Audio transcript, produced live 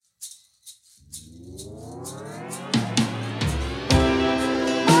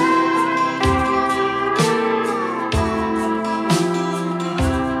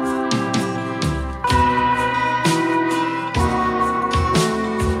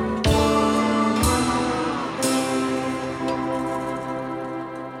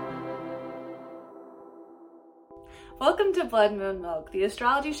Welcome to Blood Moon Milk, the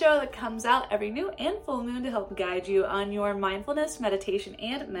astrology show that comes out every new and full moon to help guide you on your mindfulness, meditation,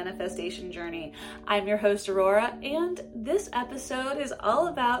 and manifestation journey. I'm your host, Aurora, and this episode is all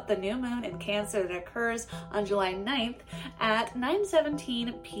about the new moon in Cancer that occurs on July 9th at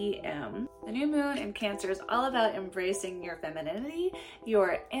 9:17 p.m. The new moon in Cancer is all about embracing your femininity,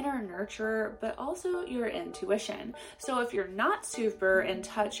 your inner nurture, but also your intuition. So if you're not super in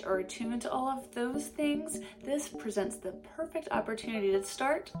touch or attuned to all of those things, this presents the perfect opportunity to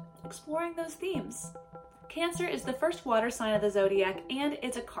start exploring those themes. Cancer is the first water sign of the zodiac, and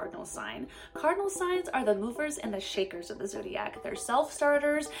it's a cardinal sign. Cardinal signs are the movers and the shakers of the zodiac. They're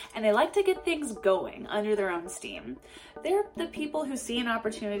self-starters, and they like to get things going under their own steam. They're the people who see an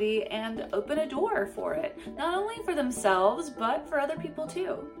opportunity and open a door for it, not only for themselves, but for other people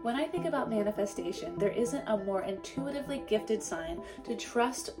too. When I think about manifestation, there isn't a more intuitively gifted sign to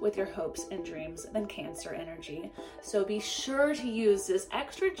trust with your hopes and dreams than Cancer energy. So be sure to use this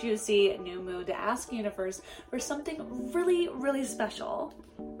extra juicy new moon to ask the universe for something really, really special.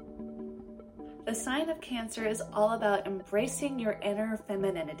 The sign of Cancer is all about embracing your inner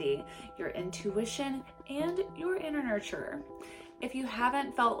femininity, your intuition, and your inner nurture. If you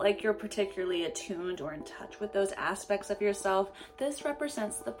haven't felt like you're particularly attuned or in touch with those aspects of yourself, this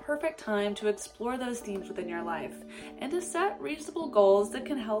represents the perfect time to explore those themes within your life and to set reasonable goals that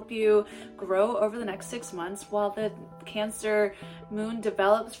can help you grow over the next 6 months while the Cancer moon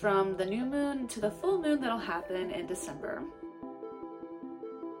develops from the new moon to the full moon that'll happen in December.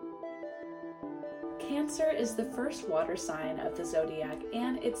 Cancer is the first water sign of the zodiac,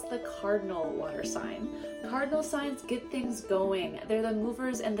 and it's the cardinal water sign. Cardinal signs get things going. They're the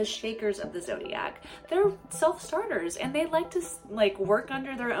movers and the shakers of the zodiac. They're self-starters, and they like to work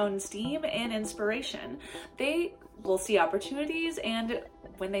under their own steam and inspiration. They will see opportunities, and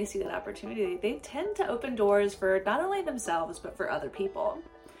when they see that opportunity, they tend to open doors for not only themselves, but for other people.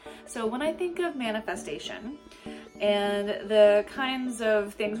 So when I think of manifestation and the kinds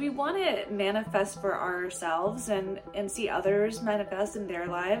of things we want to manifest for ourselves and see others manifest in their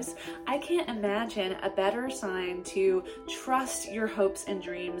lives, I can't imagine a better sign to trust your hopes and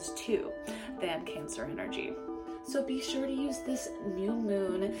dreams to than Cancer energy. So be sure to use this new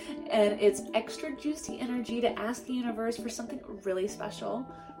moon and its extra juicy energy to ask the universe for something really special.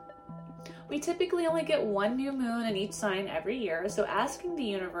 We typically only get one new moon in each sign every year, so asking the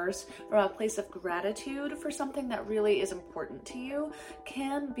universe from a place of gratitude for something that really is important to you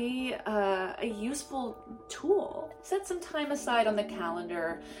can be a useful tool. Set some time aside on the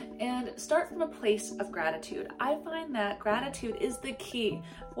calendar and start from a place of gratitude. I find that gratitude is the key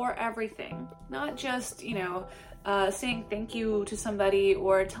for everything, not just, saying thank you to somebody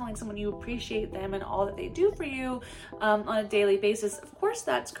or telling someone you appreciate them and all that they do for you on a daily basis. Of course,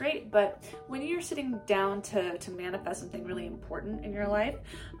 that's great, but when you're sitting down to manifest something really important in your life,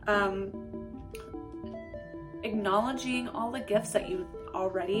 acknowledging all the gifts that you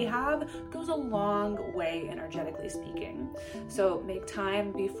already have goes a long way, energetically speaking. So make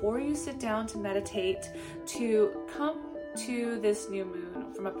time before you sit down to meditate to come to this new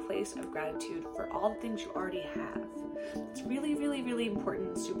moon from a place of gratitude for all the things you already have. It's really, really, really important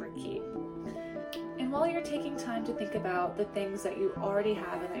and super key. And while you're taking time to think about the things that you already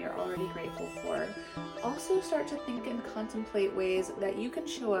have and that you're already grateful for, also start to think and contemplate ways that you can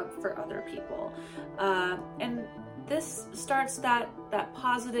show up for other people. And this starts that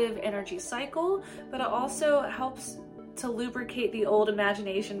positive energy cycle, but it also helps to lubricate the old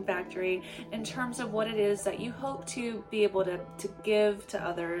imagination factory in terms of what it is that you hope to be able to give to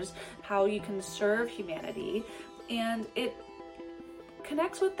others, how you can serve humanity, and it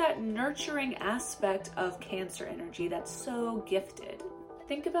connects with that nurturing aspect of Cancer energy that's so gifted.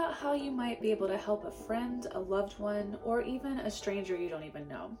 Think about how you might be able to help a friend, a loved one, or even a stranger you don't even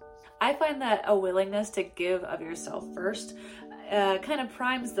know. I find that a willingness to give of yourself first kind of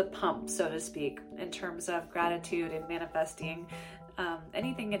primes the pump, so to speak, in terms of gratitude and manifesting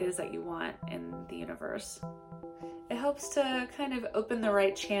anything it is that you want in the universe. It helps to kind of open the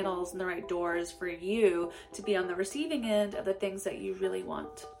right channels and the right doors for you to be on the receiving end of the things that you really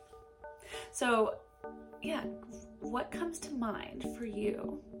want. So, yeah, what comes to mind for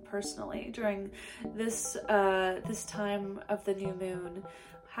you personally during this time of the new moon?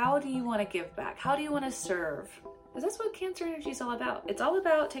 How do you want to give back? How do you want to serve? Because that's what Cancer energy is all about. It's all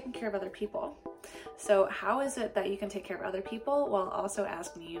about taking care of other people. So how is it that you can take care of other people while also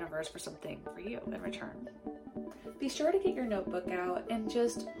asking the universe for something for you in return? be sure to get your notebook out and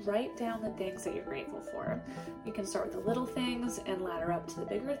just write down the things that you're grateful for. You can start with the little things and ladder up to the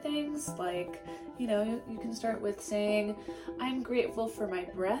bigger things. Like, you can start with saying, I'm grateful for my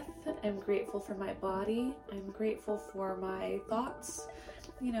breath. I'm grateful for my body. I'm grateful for my thoughts.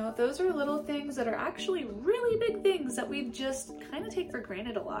 Those are little things that are actually really big things that we just kind of take for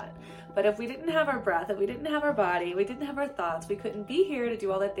granted a lot. But if we didn't have our breath, if we didn't have our body, we didn't have our thoughts, we couldn't be here to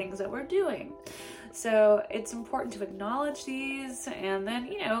do all the things that we're doing. So it's important to acknowledge these, and then,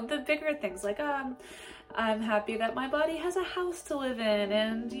 the bigger things like, I'm happy that my body has a house to live in,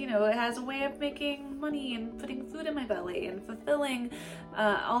 and it has a way of making money and putting food in my belly and fulfilling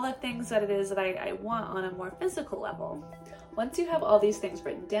all the things that it is that I want on a more physical level. Once you have all these things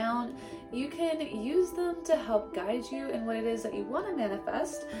written down, you can use them to help guide you in what it is that you want to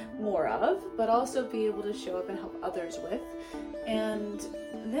manifest more of, but also be able to show up and help others with. And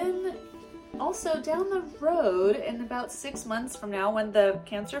then also down the road, in about 6 months from now, when the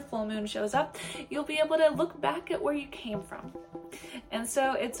Cancer full moon shows up, you'll be able to look back at where you came from. And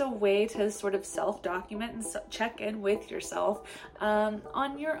so it's a way to sort of self-document and check in with yourself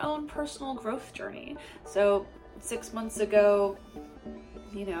on your own personal growth journey. So 6 months ago,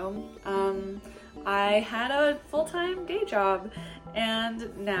 I had a full-time day job,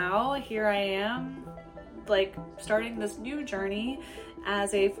 and now here I am, starting this new journey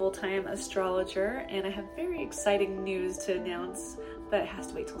as a full-time astrologer, and I have very exciting news to announce, but it has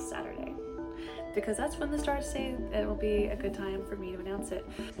to wait till Saturday, because that's when the stars say it will be a good time for me to announce it.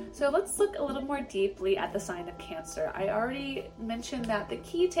 So let's look a little more deeply at the sign of Cancer. I already mentioned that the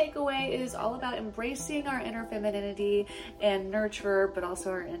key takeaway is all about embracing our inner femininity and nurture, but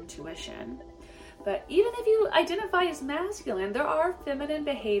also our intuition. But even if you identify as masculine, there are feminine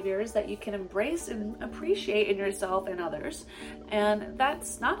behaviors that you can embrace and appreciate in yourself and others. And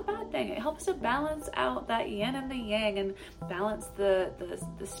that's not a bad thing. It helps to balance out that yin and the yang and balance the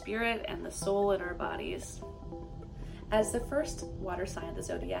spirit and the soul in our bodies. As the first water sign of the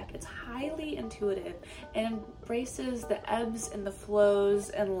zodiac, it's highly intuitive and embraces the ebbs and the flows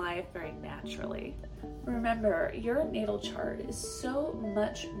in life very naturally. Remember, your natal chart is so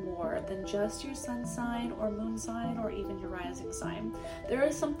much more than just your sun sign or moon sign or even your rising sign. There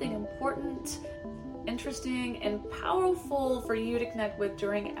is something important, interesting, and powerful for you to connect with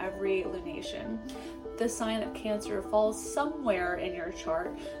during every lunation. The sign of Cancer falls somewhere in your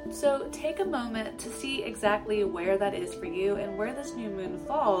chart, so take a moment to see exactly where that is for you and where this new moon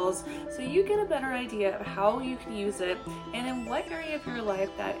falls, so you get a better idea of how you can use it and in what area of your life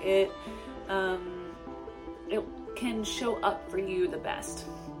that it can show up for you the best.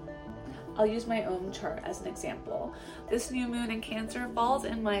 I'll use my own chart as an example. This new moon in Cancer falls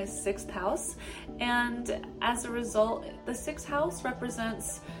in my 6th house, and as a result, the 6th house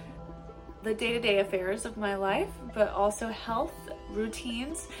represents the day-to-day affairs of my life, but also health,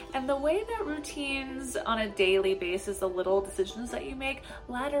 routines, and the way that routines on a daily basis, the little decisions that you make,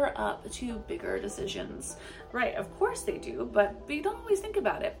 ladder up to bigger decisions. Right, of course they do, but we don't always think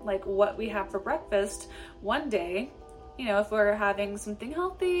about it. Like what we have for breakfast one day, if we're having something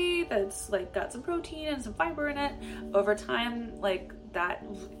healthy that's got some protein and some fiber in it, over time, that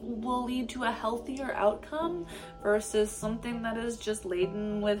will lead to a healthier outcome versus something that is just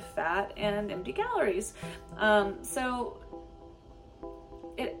laden with fat and empty calories. So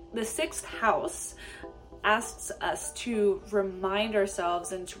the 6th house asks us to remind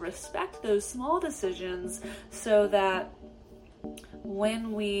ourselves and to respect those small decisions so that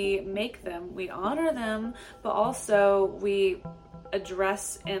when we make them, we honor them, but also we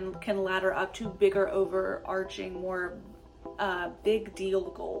address and can ladder up to bigger, overarching, more big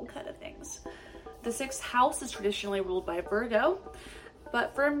deal goal kind of things. The 6th house is traditionally ruled by Virgo,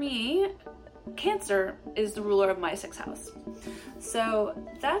 but for me, Cancer is the ruler of my 6th house. So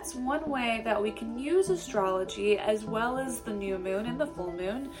that's one way that we can use astrology, as well as the new moon and the full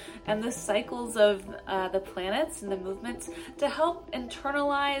moon and the cycles of the planets and the movements, to help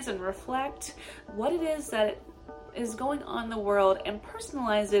internalize and reflect what it is that is going on in the world and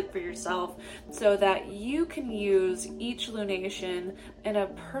personalize it for yourself so that you can use each lunation in a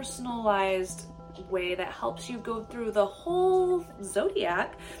personalized way that helps you go through the whole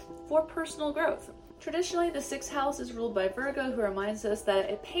zodiac for personal growth. Traditionally, the 6th house is ruled by Virgo, who reminds us that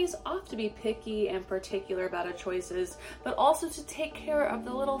it pays off to be picky and particular about our choices, but also to take care of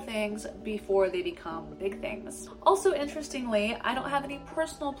the little things before they become big things. Also, interestingly, I don't have any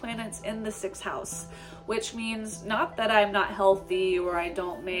personal planets in the 6th house, which means not that I'm not healthy or I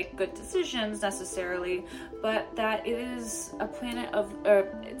don't make good decisions necessarily, but that it is a planet of,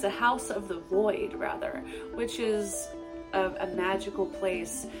 it's a house of the void rather, which is of a magical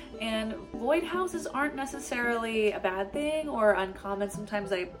place. And void houses aren't necessarily a bad thing or uncommon.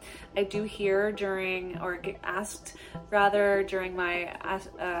 Sometimes I do hear during, or get asked rather during my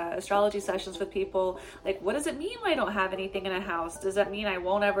astrology sessions with people, like, what does it mean when I don't have anything in a house? Does that mean I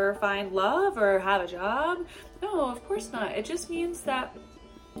won't ever find love or have a job? No, of course not. It just means that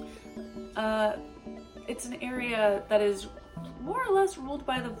it's an area that is more or less ruled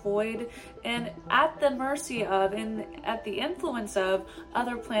by the void and at the mercy of and at the influence of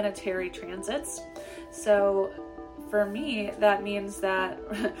other planetary transits. So for me, that means that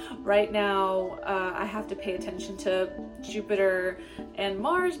right now I have to pay attention to Jupiter and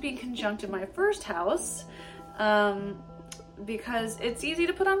Mars being conjunct in my first house, because it's easy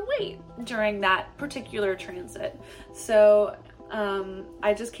to put on weight during that particular transit. So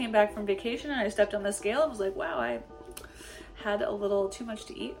I just came back from vacation and I stepped on the scale. I was like, wow, I had a little too much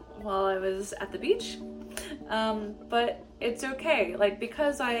to eat while I was at the beach. But it's okay. Like,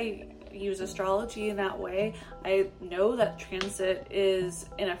 because I use astrology in that way, I know that transit is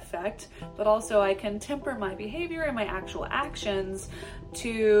in effect, but also I can temper my behavior and my actual actions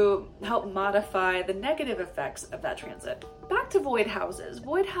to help modify the negative effects of that transit. Back to void houses.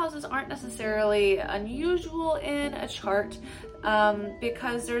 Void houses aren't necessarily unusual in a chart,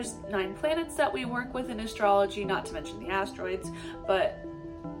 because there's 9 planets that we work with in astrology, not to mention the asteroids, but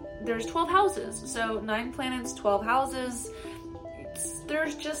there's 12 houses. So 9 planets, 12 houses.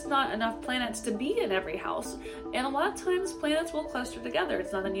 There's just not enough planets to be in every house. And a lot of times planets will cluster together.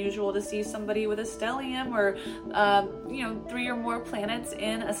 It's not unusual to see somebody with a stellium or, 3 or more planets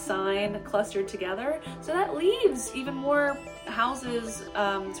in a sign clustered together. So that leaves even more houses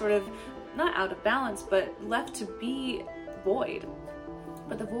sort of not out of balance, but left to be void.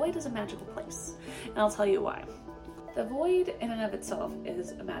 But the void is a magical place. And I'll tell you why. The void in and of itself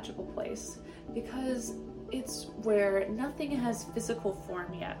is a magical place because it's where nothing has physical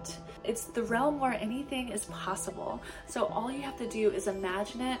form yet. It's the realm where anything is possible. So all you have to do is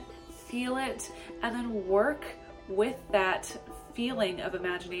imagine it, feel it, and then work with that feeling of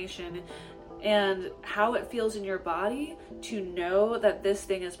imagination and how it feels in your body to know that this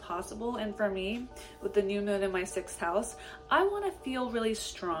thing is possible. And for me, with the new moon in my 6th house, I want to feel really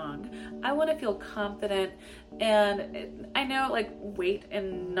strong. I want to feel confident. And I know, like, weight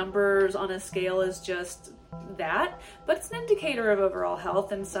and numbers on a scale is just that, but it's an indicator of overall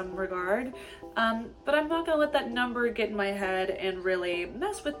health in some regard. But I'm not going to let that number get in my head and really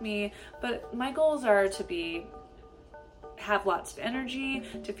mess with me. But my goals are to have lots of energy,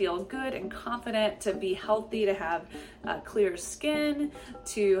 to feel good and confident, to be healthy, to have clear skin,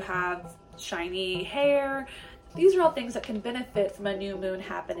 to have shiny hair. These are all things that can benefit from a new moon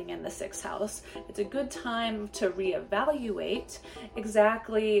happening in the 6th house. It's a good time to reevaluate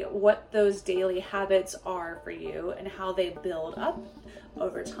exactly what those daily habits are for you and how they build up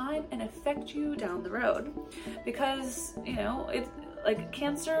over time and affect you down the road. Because, it's like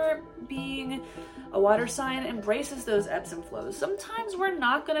Cancer, being a water sign, embraces those ebbs and flows. Sometimes we're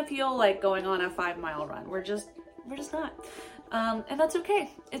not going to feel like going on a 5-mile run. We're just not. And that's okay.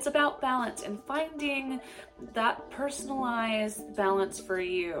 It's about balance and finding that personalized balance for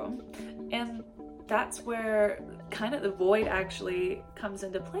you. And that's where kind of the void actually comes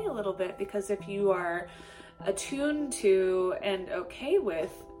into play a little bit, because if you are attuned to and okay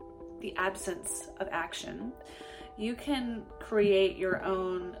with the absence of action, you can create your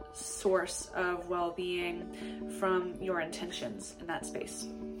own source of well-being from your intentions in that space.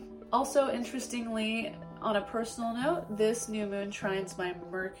 Also, interestingly, on a personal note, this new moon trines my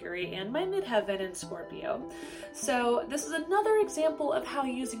Mercury and my midheaven in Scorpio. So this is another example of how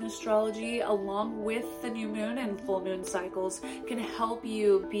using astrology along with the new moon and full moon cycles can help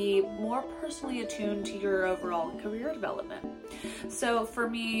you be more personally attuned to your overall career development. So for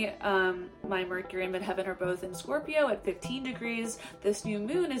me, my Mercury and midheaven are both in Scorpio at 15 degrees. This new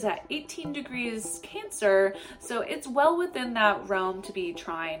moon is at 18 degrees Cancer. So it's well within that realm to be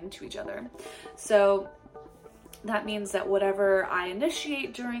trine to each other. So that means that whatever I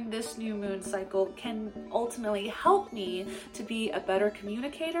initiate during this new moon cycle can ultimately help me to be a better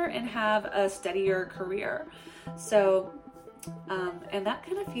communicator and have a steadier career. So, and that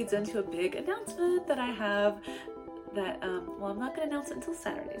kind of feeds into a big announcement that I have that, I'm not going to announce it until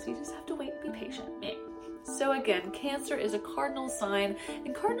Saturday, so you just have to wait and be patient. So again, Cancer is a cardinal sign,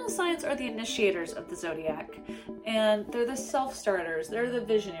 and cardinal signs are the initiators of the zodiac, and they're the self-starters, they're the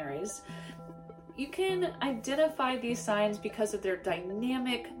visionaries. You can identify these signs because of their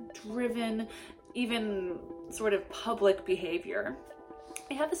dynamic, driven, even sort of public behavior.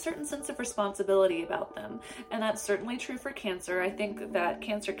 they have a certain sense of responsibility about them. And that's certainly true for Cancer. I think that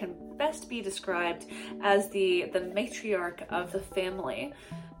Cancer can best be described as the matriarch of the family.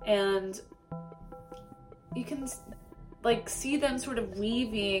 And you can like see them sort of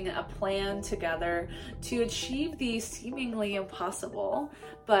weaving a plan together to achieve the seemingly impossible,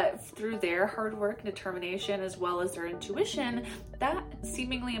 but through their hard work and determination, as well as their intuition, that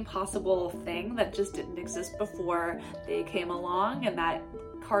seemingly impossible thing that just didn't exist before they came along, and that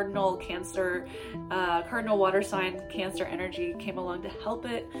cardinal water sign Cancer energy came along to help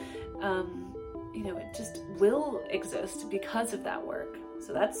it, it just will exist because of that work.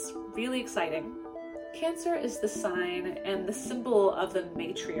 So that's really exciting. Cancer is the sign and the symbol of the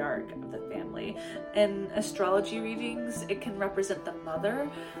matriarch of the family. In astrology readings, it can represent the mother,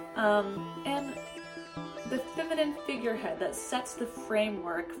 and the feminine figurehead that sets the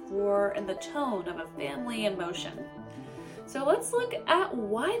framework for and the tone of a family emotion. So let's look at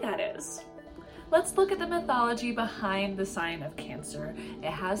why that is. Let's look at the mythology behind the sign of Cancer.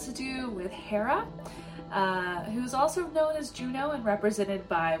 It has to do with Hera, who's also known as Juno and represented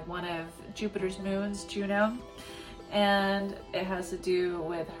by one of Jupiter's moons, Juno. And it has to do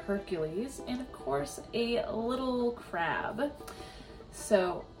with Hercules and, of course, a little crab.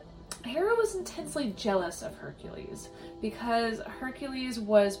 So Hera was intensely jealous of Hercules because Hercules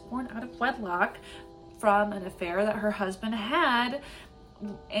was born out of wedlock from an affair that her husband had,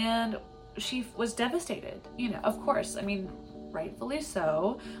 and she was devastated. Of course, rightfully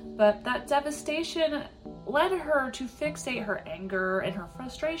so, but that devastation led her to fixate her anger and her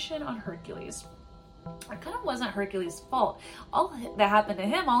frustration on Hercules. It kind of wasn't Hercules' fault. All that happened to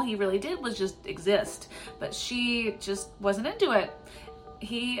him, all he really did was just exist, but she just wasn't into it.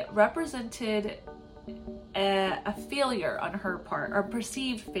 He represented a failure on her part, or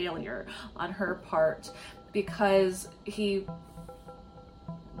perceived failure on her part, because he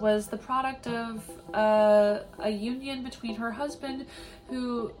was the product of a union between her husband,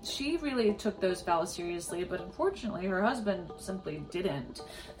 who she really took those vows seriously, but unfortunately her husband simply didn't.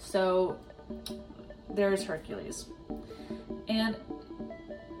 So there's Hercules. And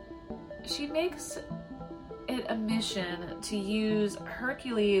she makes it a mission to use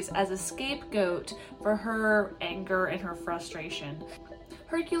Hercules as a scapegoat for her anger and her frustration.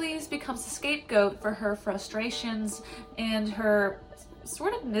 Hercules becomes a scapegoat for her frustrations and her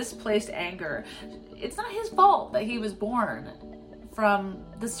sort of misplaced anger. It's not his fault that he was born from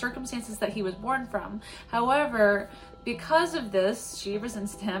the circumstances that he was born from. However, because of this, she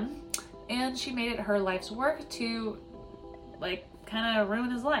resents him, and she made it her life's work to kind of ruin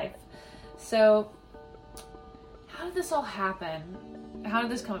his life. So how did this all happen? How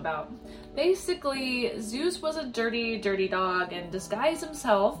did this come about? Basically, Zeus was a dirty dog and disguised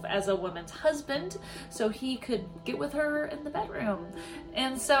himself as a woman's husband so he could get with her in the bedroom.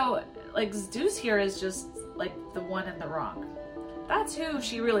 And so, Zeus here is just, the one in the wrong. That's who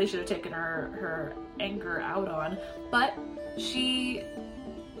she really should have taken her anger out on. But she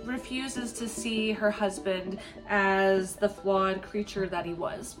refuses to see her husband as the flawed creature that he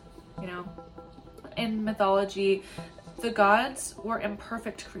was. In mythology, the gods were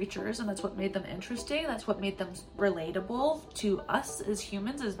imperfect creatures, and that's what made them interesting. That's what made them relatable to us as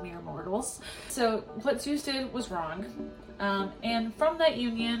humans, as mere mortals. So what Zeus did was wrong. And from that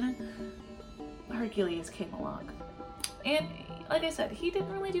union, Hercules came along. And like I said, he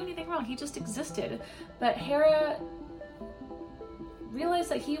didn't really do anything wrong. He just existed. But Hera realized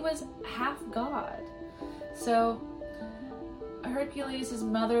that he was half god. So Hercules' his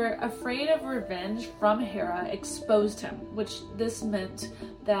mother, afraid of revenge from Hera, exposed him, which this meant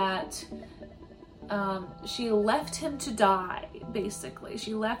that she left him to die, basically.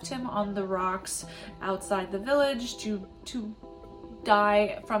 She left him on the rocks outside the village to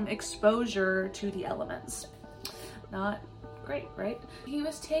die from exposure to the elements. Not great, right? He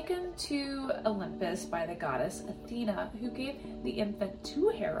was taken to Olympus by the goddess Athena, who gave the infant to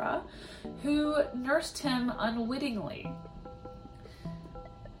Hera, who nursed him unwittingly.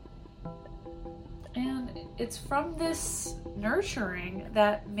 And it's from this nurturing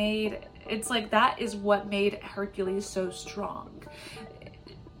that is what made Hercules so strong.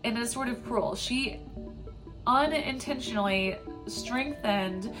 And it's sort of cruel. She unintentionally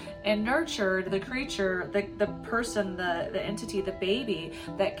strengthened and nurtured the creature, the person, the entity, the baby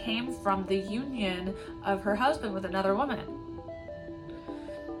that came from the union of her husband with another woman.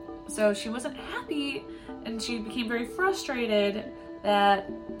 So she wasn't happy, and she became very frustrated that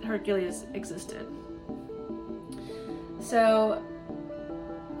Hercules existed. So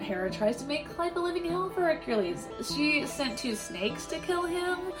Hera tries to make life a living hell for Hercules. She sent 2 snakes to kill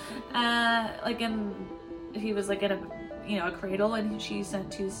him, he was in a a cradle, and she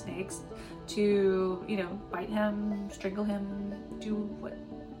sent 2 snakes to, bite him, strangle him, do what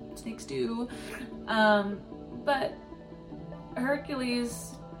snakes do. But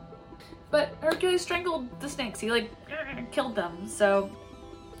Hercules strangled the snakes. He killed them. So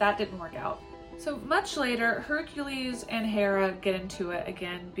that didn't work out. So much later, Hercules and Hera get into it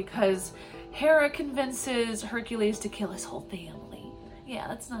again because Hera convinces Hercules to kill his whole family. Yeah,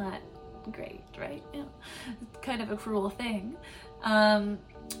 that's not great, right? Yeah, it's kind of a cruel thing.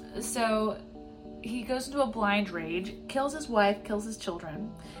 So he goes into a blind rage, kills his wife, kills his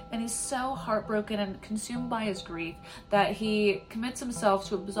children, and he's so heartbroken and consumed by his grief that he commits himself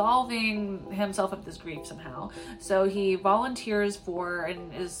to absolving himself of this grief somehow. So he volunteers for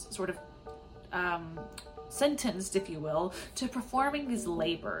and is sort of sentenced, if you will, to performing these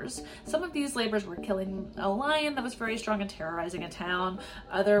labors. Some of these labors were killing a lion that was very strong and terrorizing a town.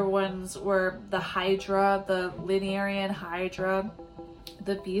 Other ones were the Hydra, the Linnarian Hydra,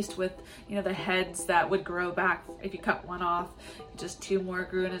 the beast with, the heads that would grow back if you cut one off. Just 2 more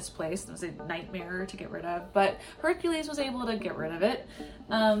grew in its place. It was a nightmare to get rid of, but Hercules was able to get rid of it.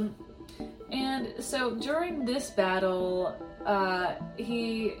 And so during this battle,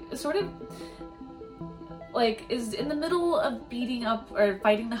 he sort of is in the middle of beating up or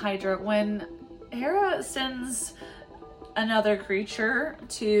fighting the Hydra when Hera sends another creature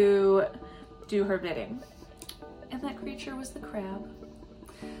to do her bidding. And that creature was the crab.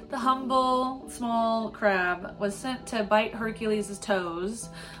 The humble, small crab was sent to bite Hercules' toes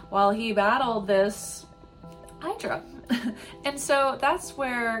while he battled this Hydra. And so that's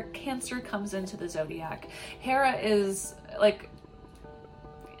where Cancer comes into the zodiac. Hera is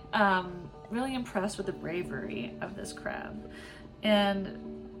really impressed with the bravery of this crab and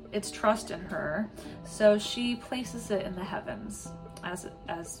its trust in her. So she places it in the heavens as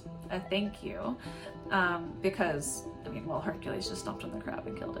a thank you, because Hercules just stomped on the crab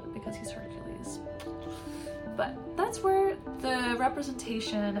and killed it because he's Hercules. But that's where the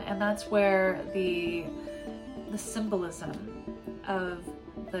representation and that's where the symbolism of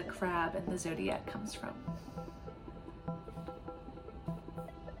the crab and the zodiac comes from.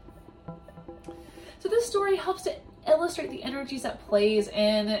 So this story helps to illustrate the energies that plays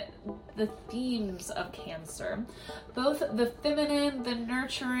in the themes of Cancer. Both the feminine, the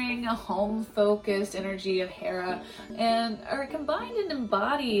nurturing, home-focused energy of Hera and are combined and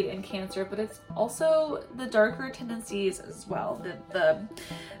embodied in Cancer, but it's also the darker tendencies as well. The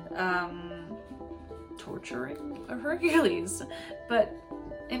torturing of Hercules. But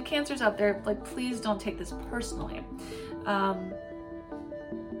in Cancers out there, please don't take this personally.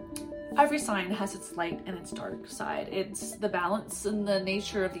 Every sign has its light and its dark side. It's the balance and the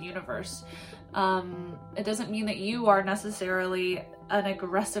nature of the universe. It doesn't mean that you are necessarily an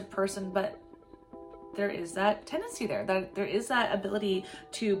aggressive person, but there is that tendency there, that there is that ability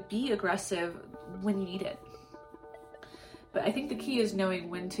to be aggressive when you need it. But I think the key is knowing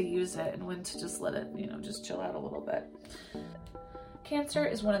when to use it and when to just let it, just chill out a little bit. Cancer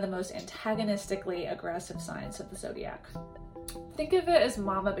is one of the most antagonistically aggressive signs of the zodiac. Think of it as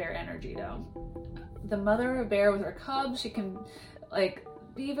mama bear energy though. The mother bear with her cubs, she can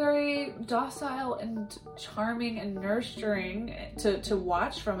be very docile and charming and nurturing to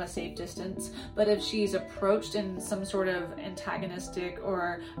watch from a safe distance. But if she's approached in some sort of antagonistic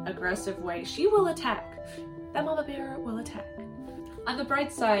or aggressive way, she will attack. That mama bear will attack. On the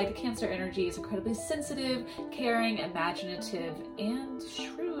bright side, Cancer energy is incredibly sensitive, caring, imaginative, and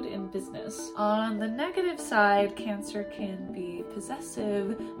shrewd in business. On the negative side, Cancer can be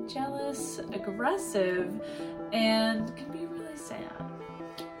possessive, jealous, aggressive, and can be really sad.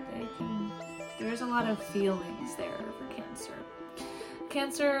 There's a lot of feelings there for Cancer.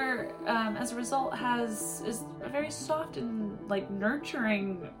 Cancer, as a result, is a very soft and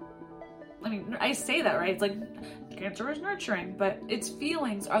nurturing. I say that, right? It's Cancer is nurturing, but its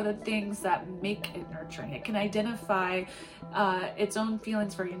feelings are the things that make it nurturing. It can identify its own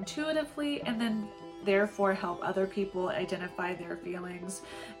feelings very intuitively and then therefore help other people identify their feelings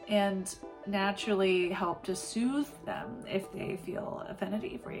and naturally help to soothe them if they feel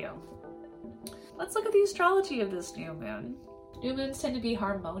affinity for you. Let's look at the astrology of this new moon. New moons tend to be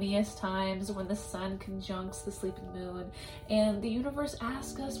harmonious times when the sun conjuncts the sleeping moon, and the universe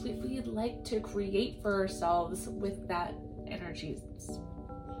asks us if we'd like to create for ourselves with that energy.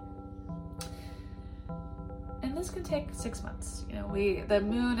 And this can take 6 months. The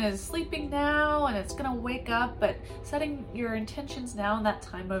moon is sleeping now and it's gonna wake up, but setting your intentions now in that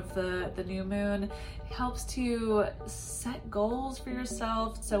time of the new moon helps to set goals for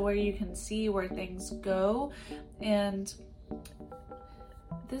yourself so where you can see where things go. And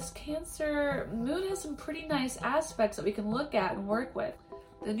this Cancer moon has some pretty nice aspects that we can look at and work with.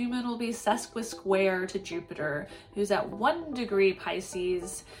 The new moon will be sesquisquare to Jupiter, who's at 1 degree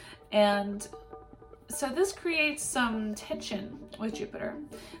Pisces, and so this creates some tension with Jupiter.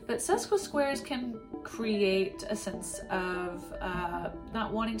 But sesquisquares can create a sense of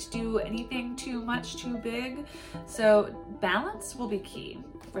not wanting to do anything too much, too big. So balance will be key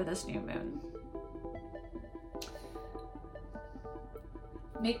for this new moon.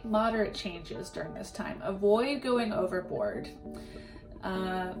 Make moderate changes during this time. Avoid going overboard.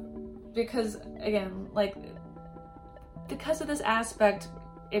 Because again, because of this aspect,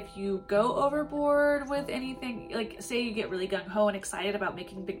 if you go overboard with anything, like say you get really gung-ho and excited about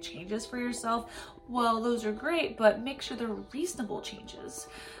making big changes for yourself, well, those are great, but make sure they're reasonable changes.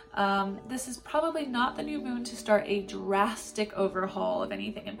 This is probably not the new moon to start a drastic overhaul of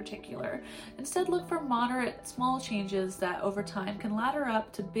anything in particular. Instead, look for moderate, small changes that over time can ladder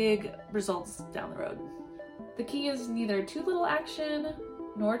up to big results down the road. The key is neither too little action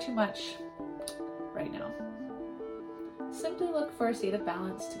nor too much right now. Simply look for a state of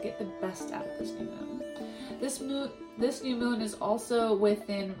balance to get the best out of this new moon. This new moon is also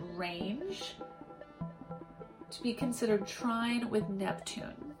within range to be considered trine with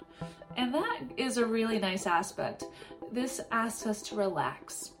Neptune. And that is a really nice aspect. This asks us to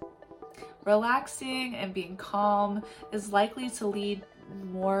relax. Relaxing and being calm is likely to lead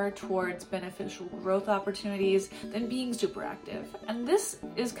more towards beneficial growth opportunities than being super active. And this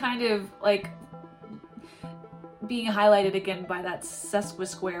is kind of like being highlighted again by that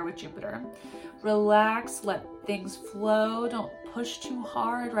sesquisquare with Jupiter. Relax, let things flow, don't push too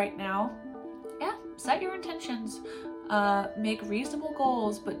hard right now. Yeah, set your intentions, make reasonable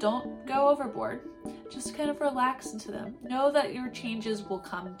goals, but don't go overboard. Just kind of relax into them. Know that your changes will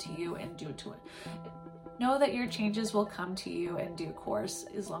come to you in due course,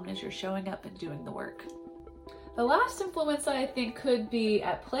 as long as you're showing up and doing the work. The last influence that I think could be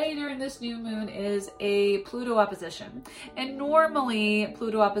at play during this new moon is a Pluto opposition. And normally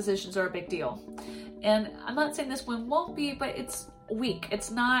Pluto oppositions are a big deal. And I'm not saying this one won't be, but it's weak. It's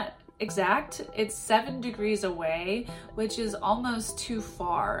not exact. It's 7 degrees away, which is almost too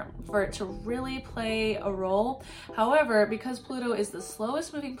far for it to really play a role. However, because Pluto is the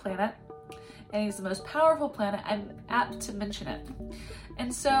slowest moving planet, and he's the most powerful planet, I'm apt to mention it.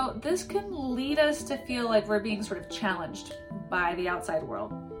 And so this can lead us to feel like we're being sort of challenged by the outside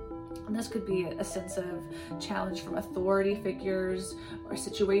world. And this could be a sense of challenge from authority figures, or a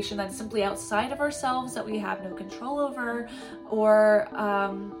situation that's simply outside of ourselves that we have no control over, or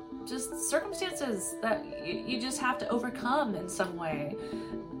just circumstances that you just have to overcome in some way.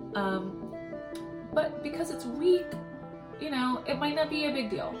 But because it's weak, it might not be a big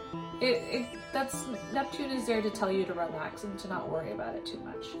deal. Neptune is there to tell you to relax and to not worry about it too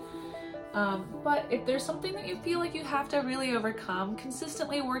much. But if there's something that you feel like you have to really overcome,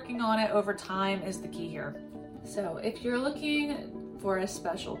 consistently working on it over time is the key here. So if you're looking for a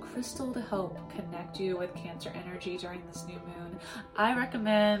special crystal to help connect you with Cancer energy during this new moon, I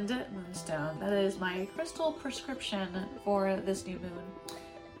recommend Moonstone. That is my crystal prescription for this new moon.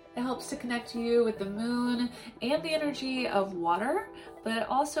 It helps to connect you with the moon and the energy of water, but it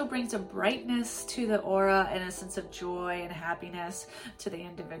also brings a brightness to the aura and a sense of joy and happiness to the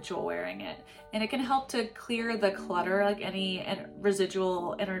individual wearing it. And it can help to clear the clutter, like any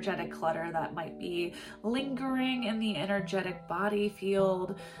residual energetic clutter that might be lingering in the energetic body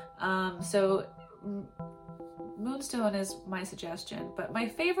field. So Moonstone is my suggestion, but my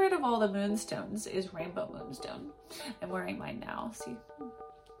favorite of all the moonstones is Rainbow Moonstone. I'm wearing mine now, see?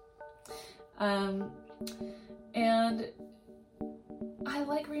 And I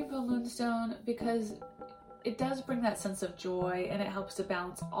like Rainbow Moonstone because it does bring that sense of joy, and it helps to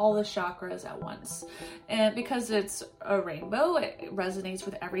balance all the chakras at once. And because it's a rainbow, it resonates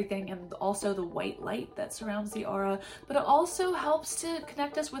with everything, and also the white light that surrounds the aura, but it also helps to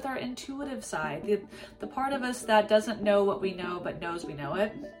connect us with our intuitive side, the part of us that doesn't know what we know but knows we know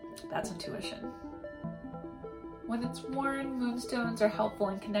it. That's intuition. When it's worn, moonstones are helpful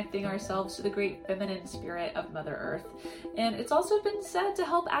in connecting ourselves to the great feminine spirit of Mother Earth. And it's also been said to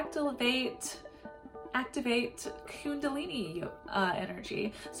help activate Kundalini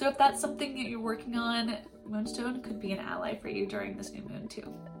energy. So if that's something that you're working on, Moonstone could be an ally for you during this new moon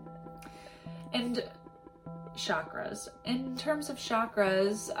too. And chakras. In terms of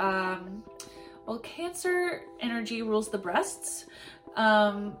chakras, well, Cancer energy rules the breasts.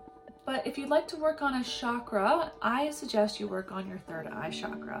 But if you'd like to work on a chakra, I suggest you work on your third eye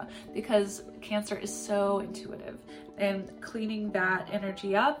chakra, because Cancer is so intuitive, and cleaning that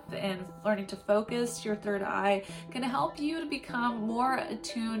energy up and learning to focus your third eye can help you to become more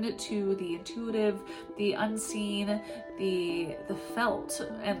attuned to the intuitive, the unseen, the felt,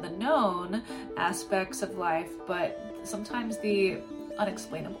 and the known aspects of life, but sometimes the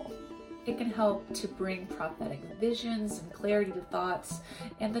unexplainable. It can help to bring prophetic visions and clarity to thoughts,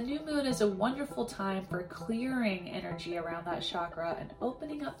 and the new moon is a wonderful time for clearing energy around that chakra and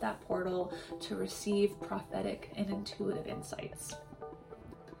opening up that portal to receive prophetic and intuitive insights.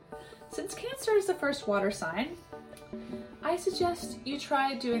 Since Cancer is the first water sign, I suggest you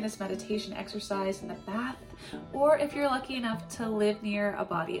try doing this meditation exercise in the bath, or if you're lucky enough to live near a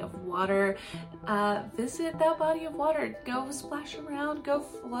body of water, visit that body of water. Go splash around, go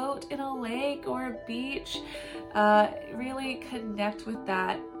float in a lake or a beach. Really connect with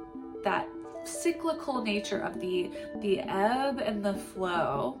that cyclical nature of the ebb and the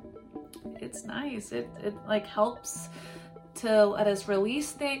flow. It's nice. It like helps to let us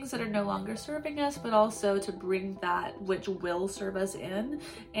release things that are no longer serving us, but also to bring that which will serve us in.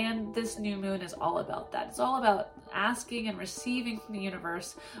 And this new moon is all about that. It's all about asking and receiving from the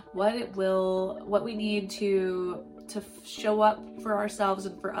universe what we need to show up for ourselves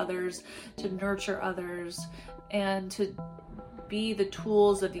and for others, to nurture others, and to be the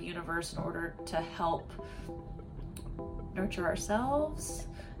tools of the universe in order to help nurture ourselves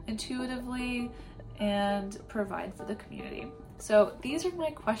intuitively and provide for the community. So these are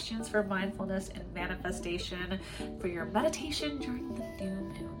my questions for mindfulness and manifestation for your meditation during the new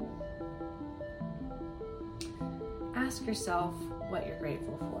moon. Ask yourself what you're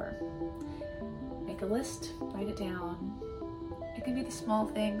grateful for. Make a list, write it down. It can be the small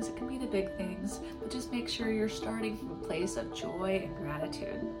things, it can be the big things, but just make sure you're starting from a place of joy and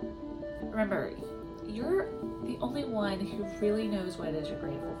gratitude. Remember, you're the only one who really knows what it is you're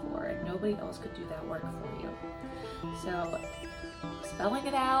grateful for, and nobody else could do that work for you. So spelling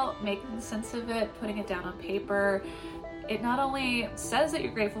it out, making sense of it, putting it down on paper, it not only says that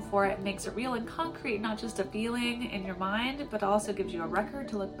you're grateful for it, it makes it real and concrete, not just a feeling in your mind, but also gives you a record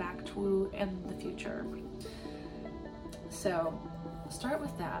to look back to in the future. So start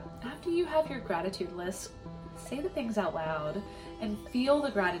with that. After you have your gratitude list, say the things out loud and feel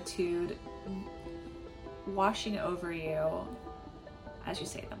the gratitude washing over you as you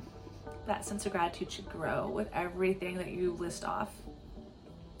say them. That sense of gratitude should grow with everything that you list off.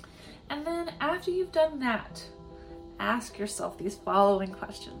 And then after you've done that, ask yourself these following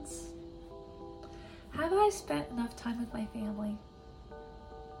questions. Have I spent enough time with my family?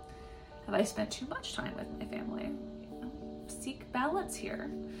 Have I spent too much time with my family? Seek balance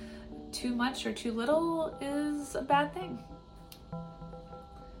here. Too much or too little is a bad thing.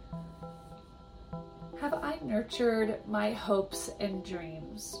 Have I nurtured my hopes and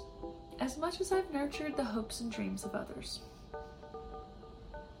dreams as much as I've nurtured the hopes and dreams of others?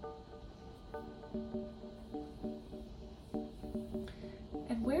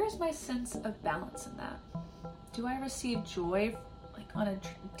 And where is my sense of balance in that? Do I receive joy like on a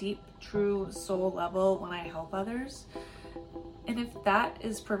deep, true soul level when I help others? And if that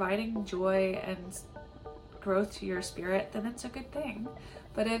is providing joy and growth to your spirit, then it's a good thing.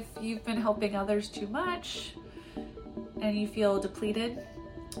 But if you've been helping others too much and you feel depleted,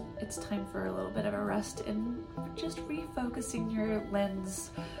 it's time for a little bit of a rest and just refocusing your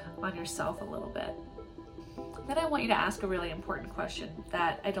lens on yourself a little bit. Then I want you to ask a really important question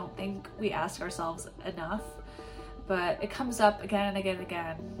that I don't think we ask ourselves enough, but it comes up again and again and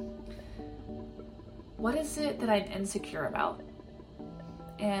again. What is it that I'm insecure about?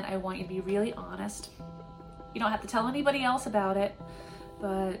 And I want you to be really honest. You don't have to tell anybody else about it,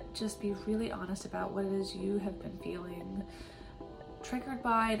 but just be really honest about what it is you have been feeling triggered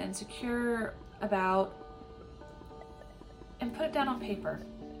by and insecure about, and put it down on paper.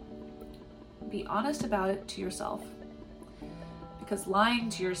 Be honest about it to yourself, because lying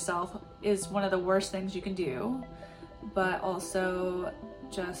to yourself is one of the worst things you can do, but also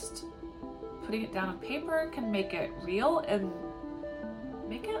just putting it down on paper can make it real and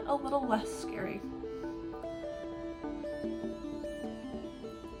make it a little less scary.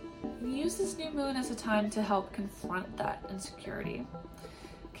 Use this new moon as a time to help confront that insecurity.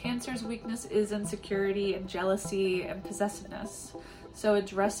 Cancer's weakness is insecurity and jealousy and possessiveness. So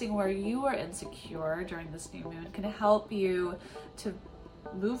addressing where you are insecure during this new moon can help you to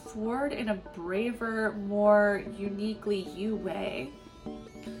move forward in a braver, more uniquely you way.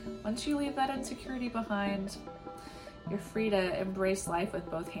 Once you leave that insecurity behind, you're free to embrace life with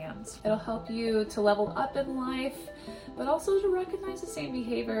both hands. It'll help you to level up in life, but also to recognize the same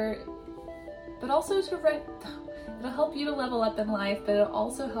behavior, it'll help you to level up in life, but it'll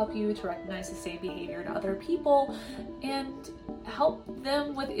also help you to recognize the same behavior in other people and help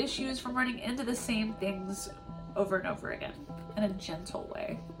them with issues from running into the same things over and over again in a gentle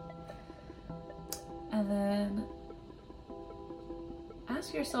way. And then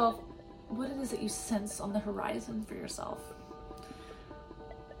ask yourself what it is that you sense on the horizon for yourself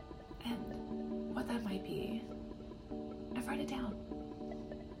and what that might be, and write it down.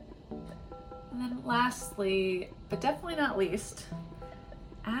 And then lastly, but definitely not least,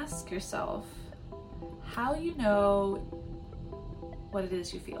 ask yourself how you know what it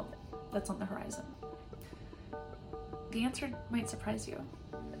is you feel that's on the horizon. The answer might surprise you.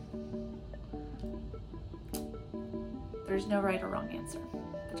 There's no right or wrong answer.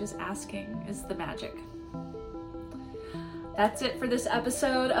 Just asking is the magic. That's it for this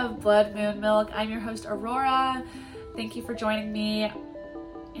episode of Blood Moon Milk. I'm your host, Aurora. Thank you for joining me.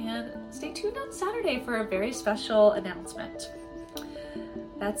 And stay tuned on Saturday for a very special announcement.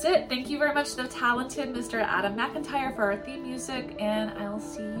 That's it. Thank you very much to the talented Mr. Adam McIntyre for our theme music, and I'll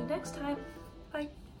see you next time.